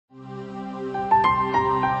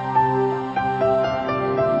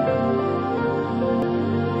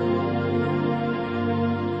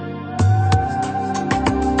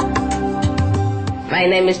My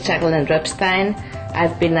name is Jacqueline Ripstein.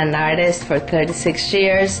 I've been an artist for 36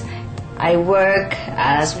 years. I work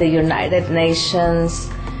as the United Nations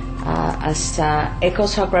as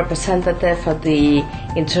ECOSOC representative for the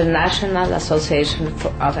International Association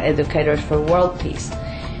of Educators for World Peace.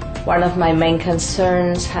 One of my main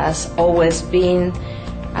concerns has always been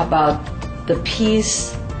about the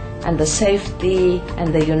peace and the safety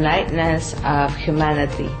and the uniteness of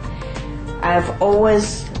humanity. I've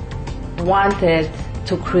always wanted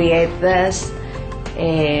to create this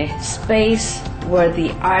space where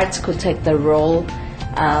the arts could take the role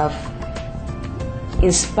of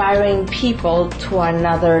inspiring people to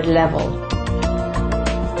another level.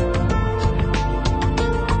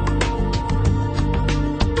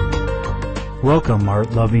 Welcome,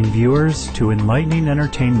 art-loving viewers, to Enlightening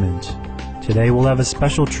Entertainment. Today we'll have a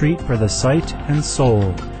special treat for the sight and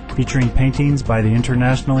soul, featuring paintings by the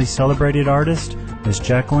internationally celebrated artist, Ms.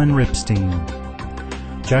 Jacqueline Ripstein.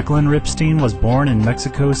 Jacqueline Ripstein was born in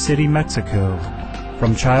Mexico City, Mexico.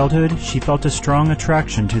 From childhood, she felt a strong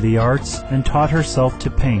attraction to the arts and taught herself to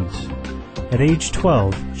paint. At age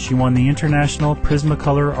 12, she won the International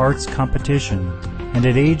Prismacolor Arts Competition, and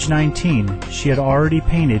at age 19, she had already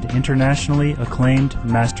painted internationally acclaimed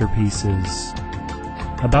masterpieces.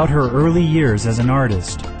 About her early years as an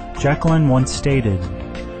artist, Jacqueline once stated,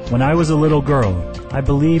 "When I was a little girl, I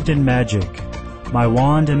believed in magic. My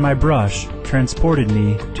wand and my brush transported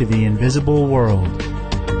me to the invisible world."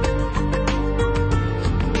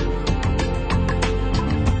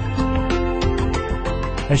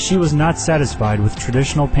 As she was not satisfied with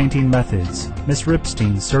traditional painting methods, Ms.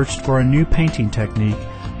 Ripstein searched for a new painting technique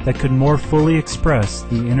that could more fully express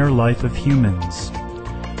the inner life of humans.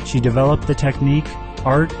 She developed the technique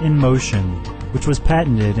Art in Motion, which was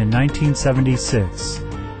patented in 1976,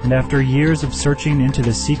 and after years of searching into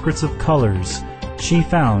the secrets of colors, she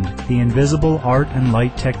found the invisible art and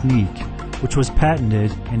light technique, which was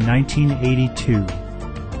patented in 1982.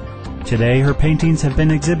 Today, her paintings have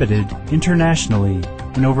been exhibited internationally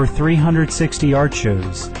in over 360 art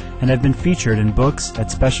shows and have been featured in books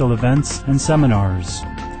at special events and seminars.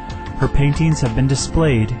 Her paintings have been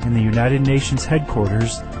displayed in the United Nations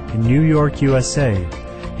headquarters in New York, USA,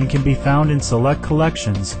 and can be found in select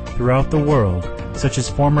collections throughout the world, such as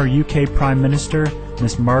former UK Prime Minister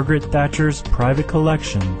Miss Margaret Thatcher's private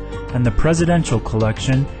collection and the presidential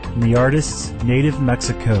collection in the artist's native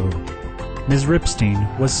Mexico. Ms. Ripstein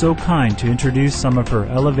was so kind to introduce some of her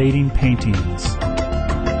elevating paintings.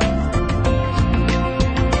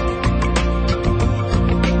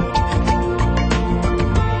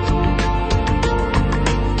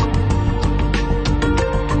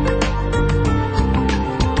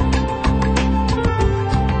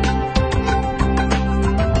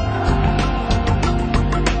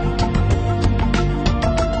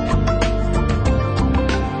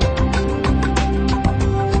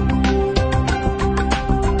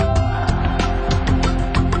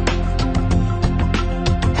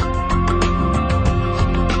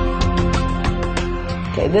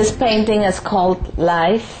 This painting is called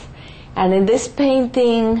Life, and in this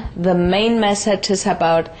painting the main message is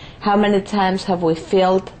about how many times have we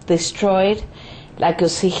felt destroyed, like you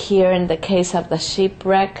see here in the case of the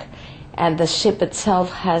shipwreck, and the ship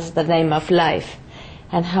itself has the name of life,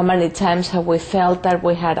 and how many times have we felt that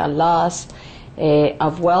we had a loss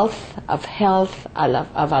of wealth, of health,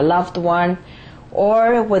 of a loved one,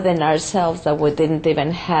 or within ourselves that we didn't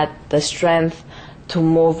even have the strength to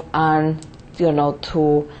move on,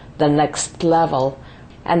 to the next level.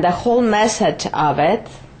 And the whole message of it,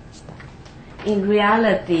 in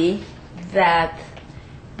reality, that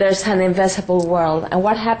there's an invisible world. And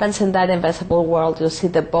what happens in that invisible world? You see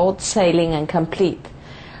the boat sailing and complete,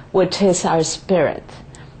 which is our spirit.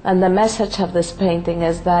 And the message of this painting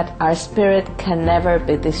is that our spirit can never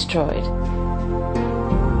be destroyed.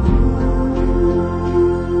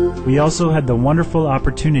 We also had the wonderful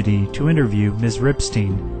opportunity to interview Ms.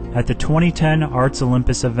 Ripstein at the 2010 Arts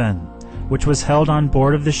Olympus event, which was held on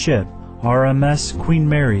board of the ship RMS Queen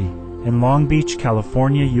Mary in Long Beach,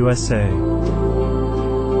 California, USA.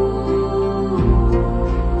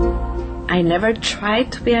 I never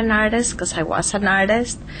tried to be an artist because I was an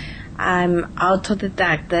artist. I'm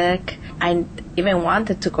autodidactic. I even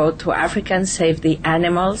wanted to go to Africa and save the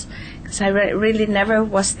animals because I really never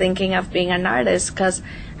was thinking of being an artist, because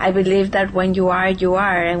I believe that when you are, you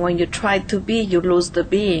are, and when you try to be, you lose the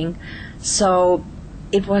being. So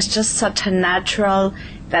it was just such a natural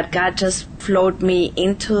that God just flowed me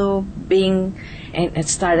into being and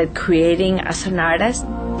started creating as an artist.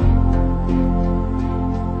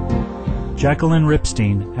 Jacqueline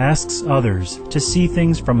Ripstein asks others to see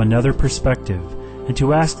things from another perspective and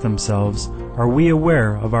to ask themselves, are we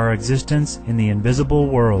aware of our existence in the invisible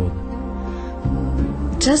world?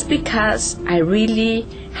 Just because I really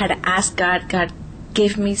had asked God,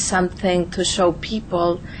 give me something to show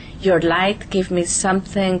people your light, give me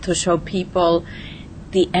something to show people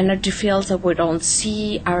the energy fields that we don't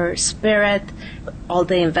see, our spirit, all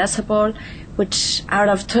the invisible, which out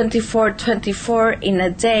of 24 in a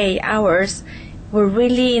day, hours, we're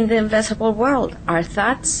really in the invisible world. Our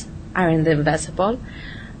thoughts are in the invisible.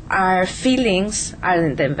 Our feelings are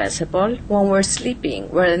in the invisible. When we're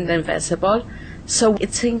sleeping, we're in the invisible. So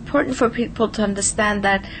it's important for people to understand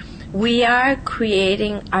that we are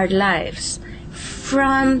creating our lives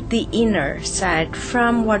from the inner side,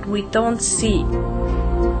 from what we don't see.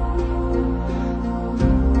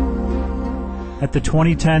 At the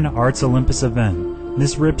 2010 Arts Olympus event,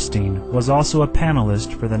 Ms. Ripstein was also a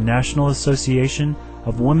panelist for the National Association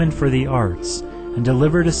of Women for the Arts and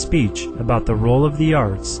delivered a speech about the role of the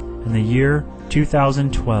arts in the year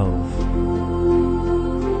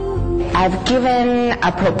 2012. I've given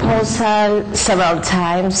a proposal several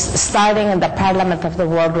times, starting in the Parliament of the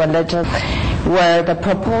World Religion, where the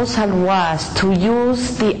proposal was to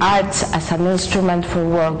use the arts as an instrument for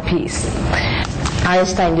world peace.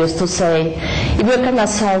 Einstein used to say, if you're going to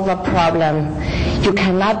solve a problem, you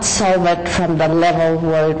cannot solve it from the level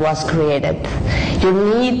where it was created. You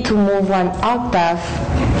need to move one octave,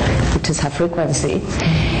 which is a frequency,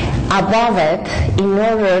 above it in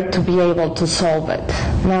order to be able to solve it.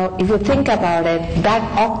 Now, if you think about it, that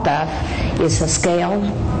octave is a scale,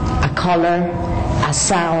 a color, a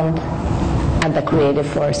sound, and the creative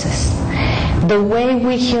forces. The way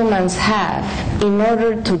we humans have, in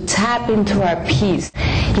order to tap into our peace,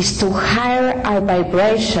 is to hire our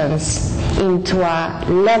vibrations into a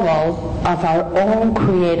level of our own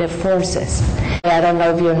creative forces. I don't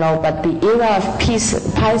know if you know, but the era of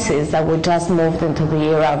Pisces that we just moved into the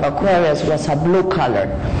era of Aquarius was a blue color,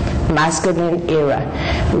 masculine era.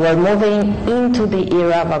 We're moving into the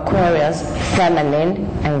era of Aquarius, feminine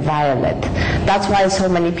and violet. That's why so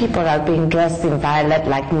many people are being dressed in violet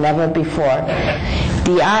like never before.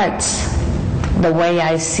 The arts, the way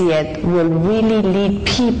I see it, will really lead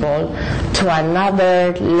people to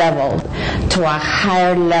another level, to a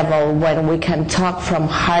higher level when we can talk from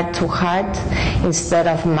heart to heart instead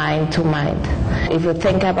of mind to mind. If you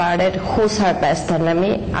think about it, who's our best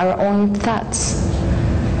enemy? Our own thoughts.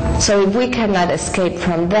 So if we cannot escape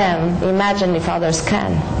from them, imagine if others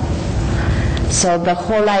can. So the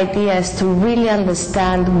whole idea is to really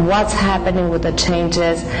understand what's happening with the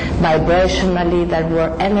changes vibrationally, that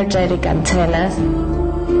we're energetic antennas.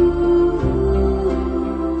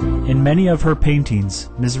 In many of her paintings,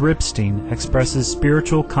 Ms. Ripstein expresses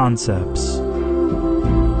spiritual concepts.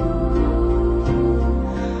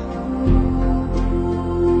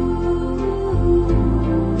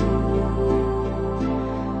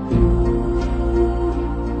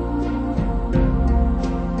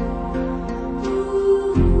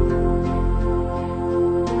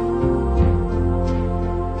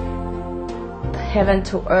 Heaven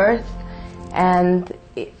to Earth, and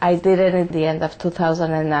I did it in the end of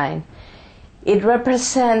 2009. It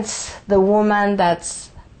represents the woman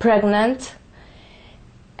that's pregnant,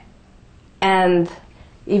 and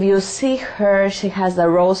if you see her, she has the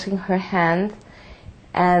rose in her hand,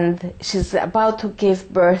 and she's about to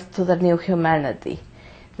give birth to the new humanity.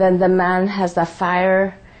 Then the man has the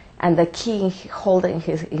fire and the key holding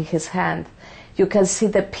in his hand. You can see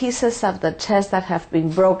the pieces of the chest that have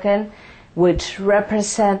been broken, which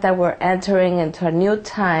represent that we're entering into a new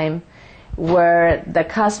time where the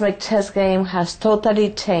cosmic chess game has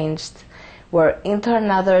totally changed. We're into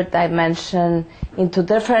another dimension, into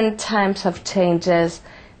different times of changes,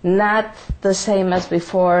 not the same as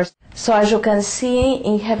before. So as you can see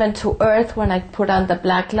in Heaven to Earth, when I put on the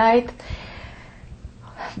black light,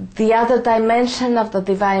 the other dimension of the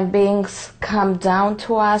divine beings come down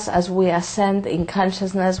to us. As we ascend in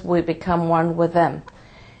consciousness, we become one with them.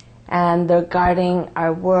 And they're guarding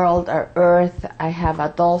our world, our earth. I have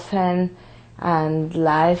a dolphin and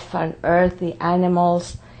life on earth, the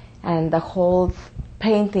animals, and the whole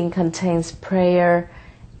painting contains prayer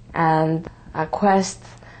and a quest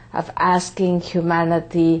of asking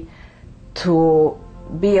humanity to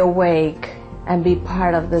be awake and be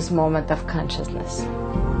part of this moment of consciousness.